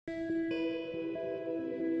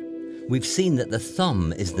We've seen that the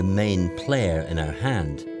thumb is the main player in our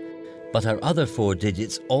hand, but our other 4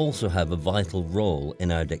 digits also have a vital role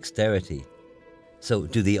in our dexterity. So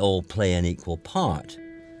do they all play an equal part?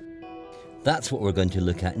 That's what we're going to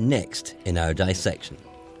look at next in our dissection.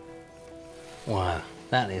 Wow,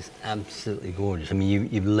 that is absolutely gorgeous. I mean,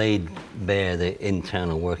 you've laid bare the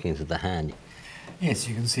internal workings of the hand. Yes,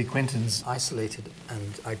 you can see Quentin's isolated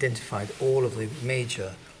and identified all of the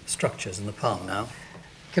major structures in the palm now.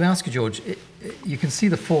 Can I ask you, George, you can see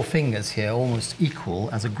the 4 fingers here almost equal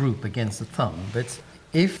as a group against the thumb, but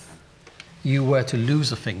if you were to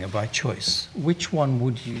lose a finger by choice, which one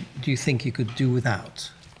do you think you could do without?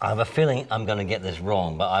 I have a feeling I'm going to get this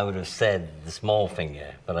wrong, but I would have said the small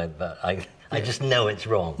finger, but I just know it's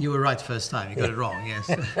wrong. You were right first time, you got it wrong, yes.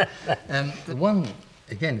 The one,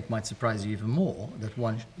 again, it might surprise you even more, that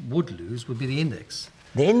one would lose would be the index.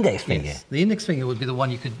 The index finger? Yes, the index finger would be the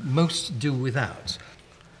one you could most do without.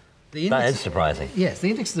 That is surprising. Yes, the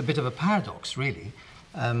index is a bit of a paradox, really.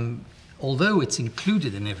 Although it's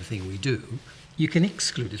included in everything we do, you can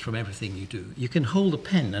exclude it from everything you do. You can hold a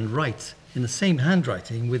pen and write in the same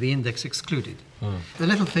handwriting with the index excluded. The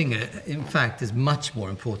little finger, in fact, is much more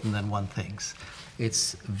important than one thinks.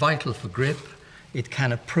 It's vital for grip. It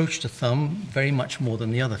can approach the thumb very much more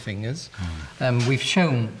than the other fingers. We've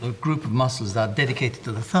shown a group of muscles that are dedicated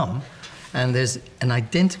to the thumb, and there's an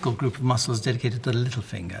identical group of muscles dedicated to the little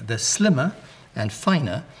finger. They're slimmer and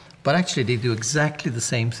finer, but actually they do exactly the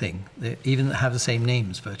same thing. They even have the same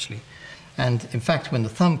names virtually. And in fact, when the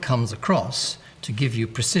thumb comes across to give you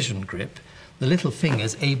precision grip, the little finger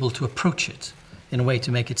is able to approach it in a way to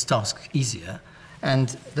make its task easier.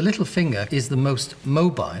 And the little finger is the most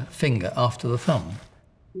mobile finger after the thumb.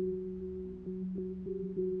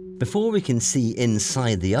 Before we can see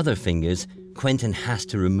inside the other fingers, Quentin has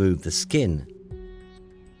to remove the skin.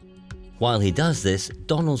 While he does this,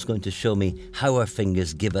 Donald's going to show me how our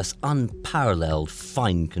fingers give us unparalleled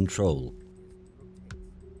fine control.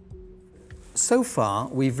 So far,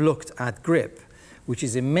 we've looked at grip, which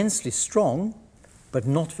is immensely strong, but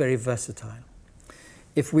not very versatile.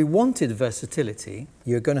 If we wanted versatility,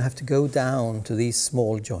 you're going to have to go down to these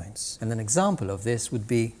small joints. And an example of this would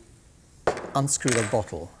be unscrew the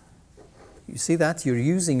bottle. You see that? You're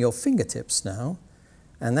using your fingertips now,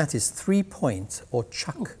 and that is 3-point or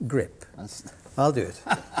chuck grip. I'll do it.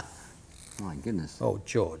 My goodness. Oh,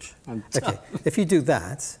 George. Okay, if you do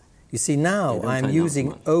that, you see now I'm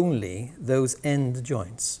using only those end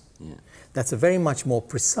joints. Yeah. That's a very much more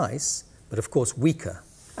precise, but of course weaker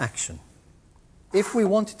action. If we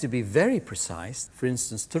want it to be very precise, for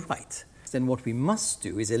instance, to write, then what we must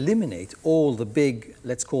do is eliminate all the big,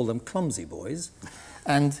 let's call them clumsy boys,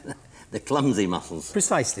 and the clumsy muscles.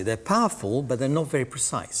 Precisely. They're powerful, but they're not very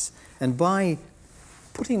precise. And by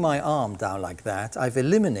putting my arm down like that, I've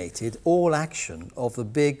eliminated all action of the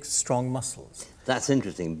big, strong muscles. That's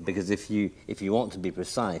interesting, because if you want to be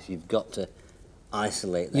precise, you've got to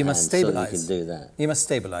isolate the you hand must stabilize. so you can do that. You must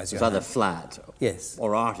stabilize your hand. hand. It's either flat, yes,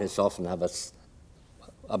 or artists often have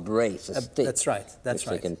a brace, a stick. That's right. That's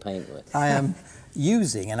which right. they can paint with. I am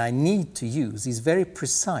using, and I need to use, these very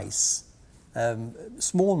precise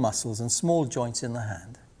small muscles and small joints in the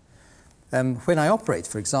hand. When I operate,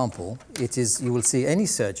 for example, you will see any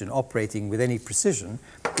surgeon operating with any precision,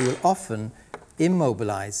 he will often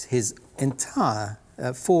immobilize his entire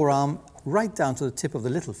forearm right down to the tip of the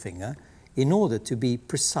little finger in order to be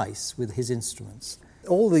precise with his instruments.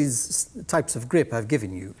 All these types of grip I've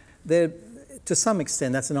given you, to some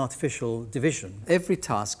extent that's an artificial division. Every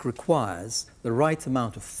task requires the right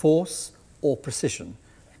amount of force or precision.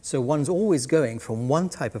 So one's always going from one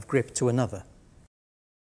type of grip to another.